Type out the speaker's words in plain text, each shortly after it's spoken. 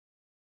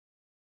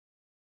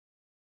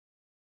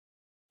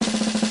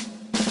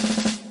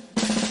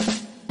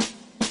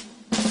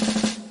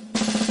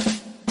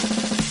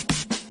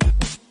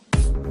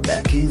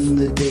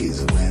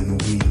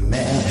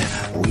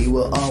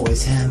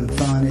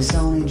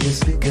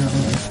just begun.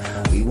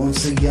 We weren't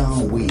so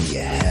young, we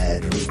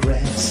had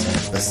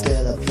regrets, but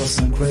still up for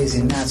some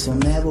crazy nights we'll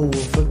never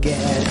will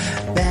forget.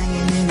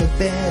 Banging in the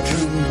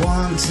bedroom,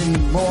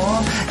 wanting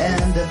more,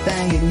 and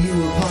banging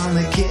you upon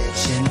the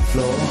kitchen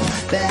floor.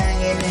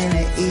 Banging in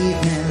the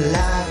evening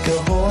like a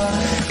whore,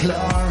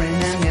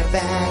 clawing on your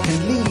back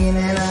and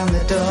leaning on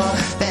the door.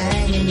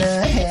 Banging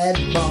the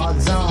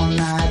headboards all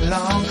night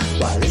long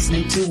while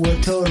listening to a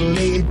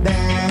totally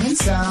banging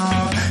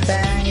song.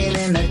 Banging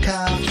in the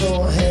car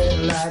for a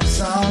headlight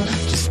song.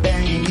 Just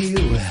banging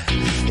you,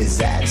 is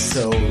that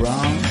so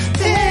wrong?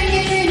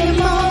 Banging in the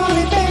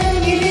morning,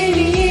 banging in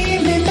the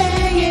evening,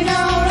 banging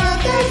all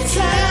of the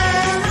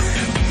time.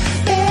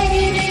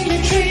 Banging in the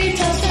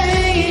treetops,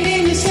 banging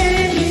in the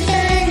sand,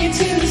 banging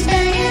to this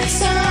banging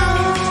song.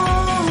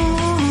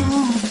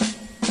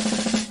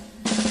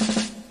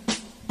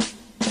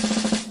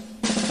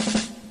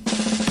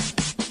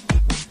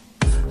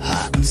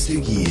 Hot and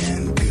sticky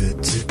and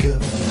good to go.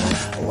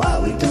 Why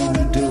we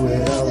don't do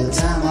it all the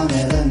time, I'll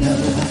never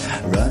know.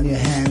 Run your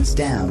hands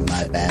down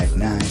my back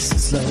nice and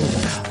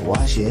slow.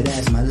 Wash it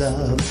as my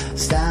love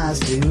starts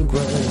to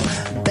grow.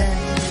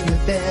 Bang in the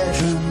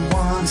bedroom,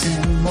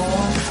 wanting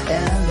more,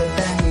 and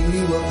banging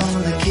you up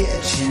on the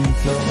kitchen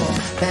floor.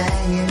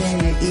 Banging in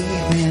the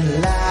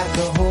evening like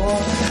a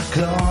whore,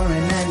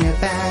 clawing on your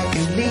back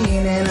and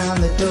leaning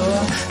on the door.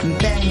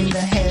 Banging the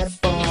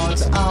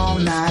headboards all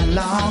night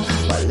long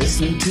while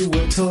listening to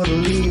a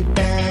totally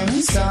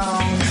banging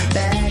song.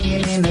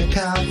 Banging in the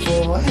car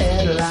for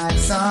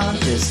headlights on,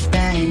 just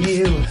banging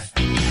you,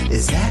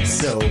 is that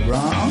so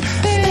wrong?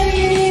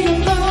 Banging in the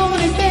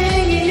morning,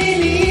 banging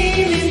in the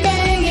evening,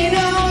 banging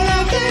all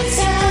of the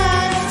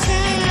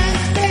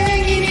time.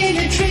 Banging in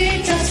the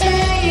treetops,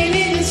 banging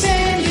in the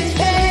sand, just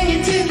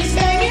banging to this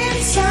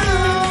banging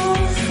song.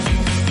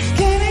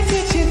 Can I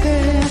touch you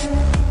there?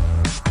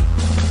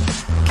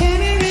 Can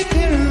I rip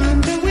your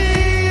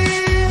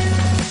underwear?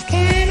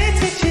 Can I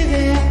touch you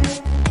there?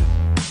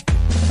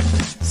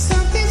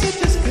 Something's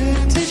just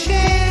good to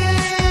share.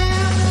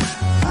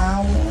 I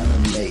wanna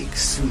make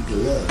sweet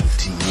love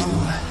to you.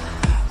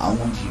 I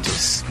want you to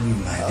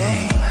scream my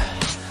name.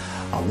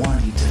 I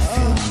want you to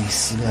feel me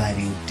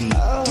sliding deep,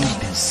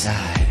 deep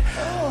inside.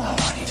 I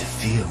want you to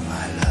feel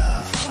my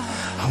love.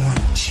 I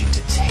want you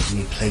to take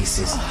me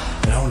places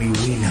that only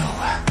we know.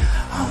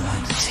 I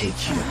want to take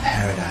you to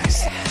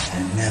paradise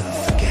and never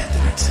forget the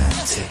return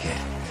ticket.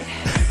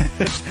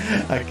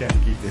 I can't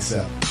keep this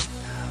up,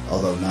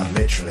 although not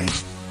literally.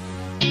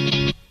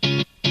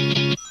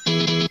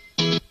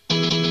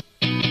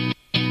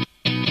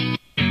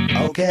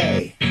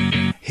 Okay,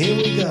 here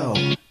we go.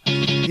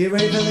 You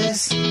ready for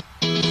this? 1,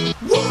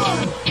 2, 1,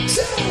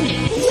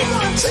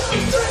 2,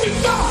 3,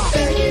 4.